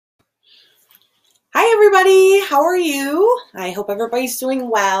Hi everybody, how are you? I hope everybody's doing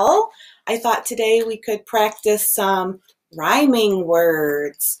well. I thought today we could practice some rhyming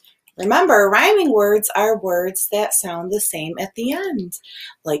words. Remember, rhyming words are words that sound the same at the end,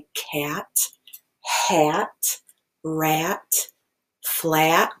 like cat, hat, rat,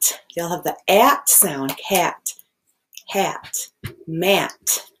 flat. They'll have the at sound, cat, hat,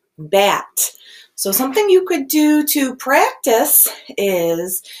 mat, bat. So something you could do to practice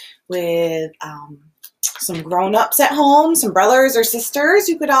is with some grown-ups at home, some brothers or sisters,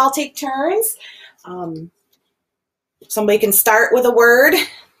 you could all take turns. Somebody can start with a word,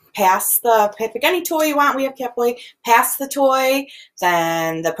 pick any toy you want, we have Catboy, pass the toy,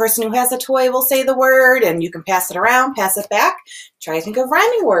 then the person who has the toy will say the word, and you can pass it around, pass it back, try to think of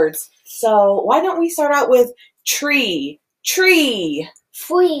rhyming words. So why don't we start out with tree, tree,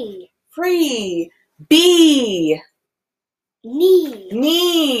 Free, free, bee,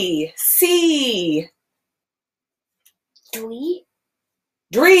 knee, see, dree,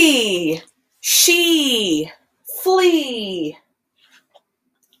 dree, she, flee.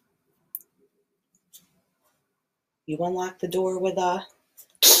 You unlock the door with a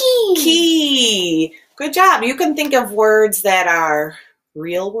key. Good job. You can think of words that are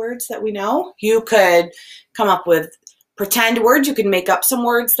real words that we know. You could come up with pretend words. You can make up some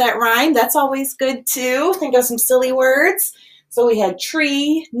words that rhyme. That's always good too. Think of some silly words. So we had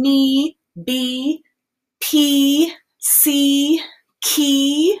tree, knee, bee, pea, see,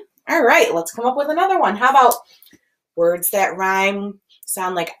 key. All right, let's come up with another one. How about words that rhyme,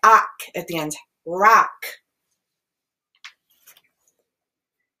 sound like ak at the end? Rock.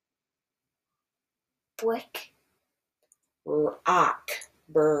 brick, Rock.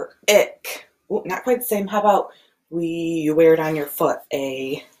 Brick. Ooh, not quite the same. How about you wear it on your foot?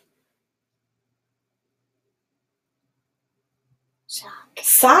 A sock,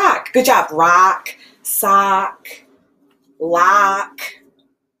 sock. Good job. Rock, sock, lock,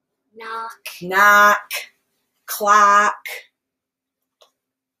 knock, clock,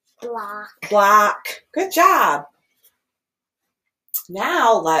 block. Good job.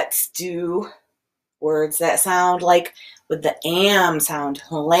 Now let's do words that sound like with the am sound.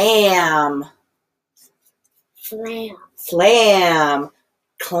 Lamb, flam,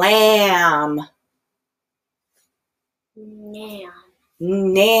 clam,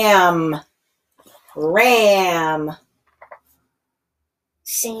 nam, ram,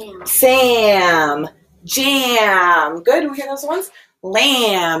 Sam, jam. Good, we hear those ones?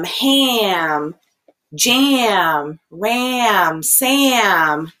 Lamb, ham, jam, ram,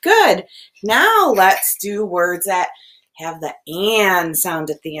 Sam. Good. Now let's do words that have the an sound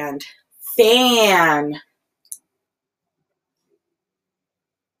at the end. Fan,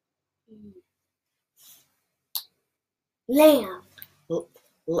 lamb, so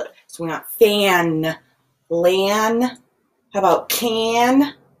we got fan, lan. How about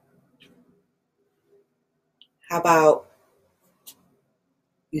can? How about,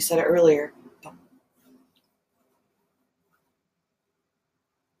 you said it earlier,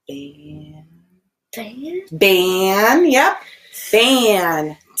 ban, yep.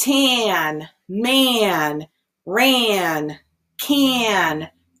 Ban, tan, man, ran, can,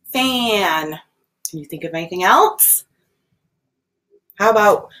 fan. Can you think of anything else? How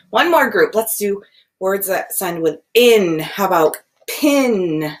about one more group? Let's do words that sound with in. How about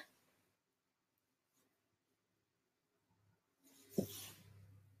pin?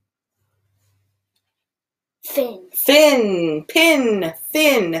 Fin, pin,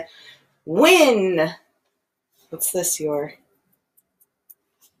 fin. Win. What's this, your?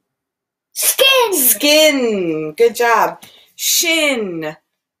 Skin. Good job. Shin,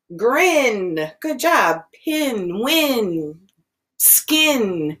 grin. Good job. Pin, win,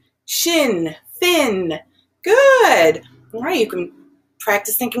 skin, shin, fin. Good. All right, you can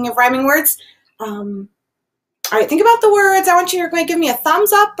practice thinking of rhyming words. All right, think about the words. I want you're going to give me a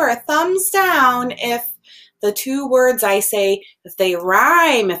thumbs up or a thumbs down if the two words I say, if they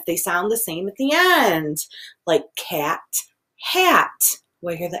rhyme, if they sound the same at the end, like cat, hat.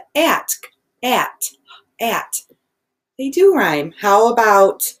 Well, I hear the at. They do rhyme. How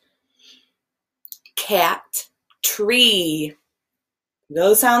about cat, tree?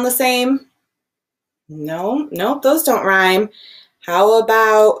 Those sound the same? No, nope, those don't rhyme. How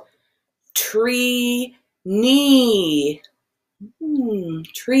about tree, knee?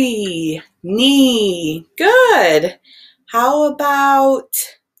 Tree, knee. Good. How about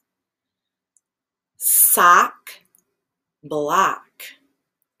sock, block?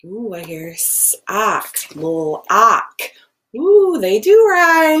 Ooh, I hear sock, block. Ooh, they do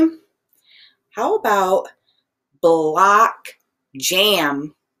rhyme. How about block,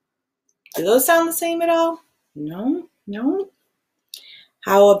 jam? Do those sound the same at all? No, no.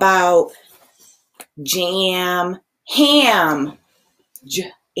 How about jam, ham?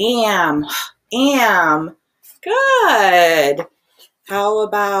 Jam, am. Good. How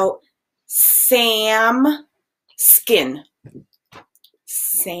about Sam, skin?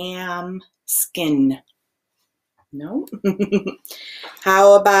 Sam, skin. No.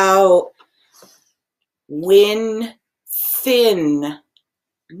 How about win, thin?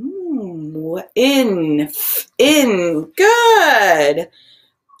 In. Good.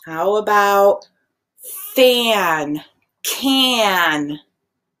 How about fan, can?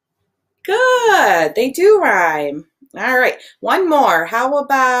 Good. They do rhyme. All right. One more. How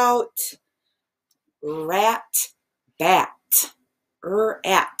about rat, bat?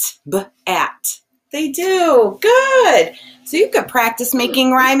 At. They do. Good. So you could practice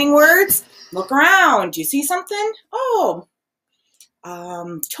making rhyming words. Look around. Do you see something? Oh,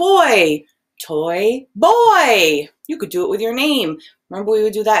 toy, boy. You could do it with your name. Remember we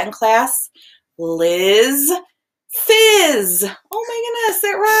would do that in class? Liz, Fizz. Oh my goodness,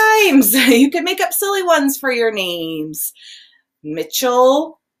 it rhymes. You could make up silly ones for your names.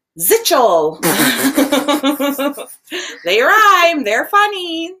 Mitchell, Zitchell. They rhyme. They're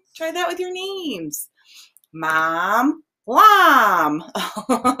funny. Try that with your names. Mom, Lom.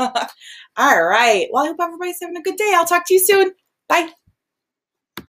 All right. Well, I hope everybody's having a good day. I'll talk to you soon. Bye.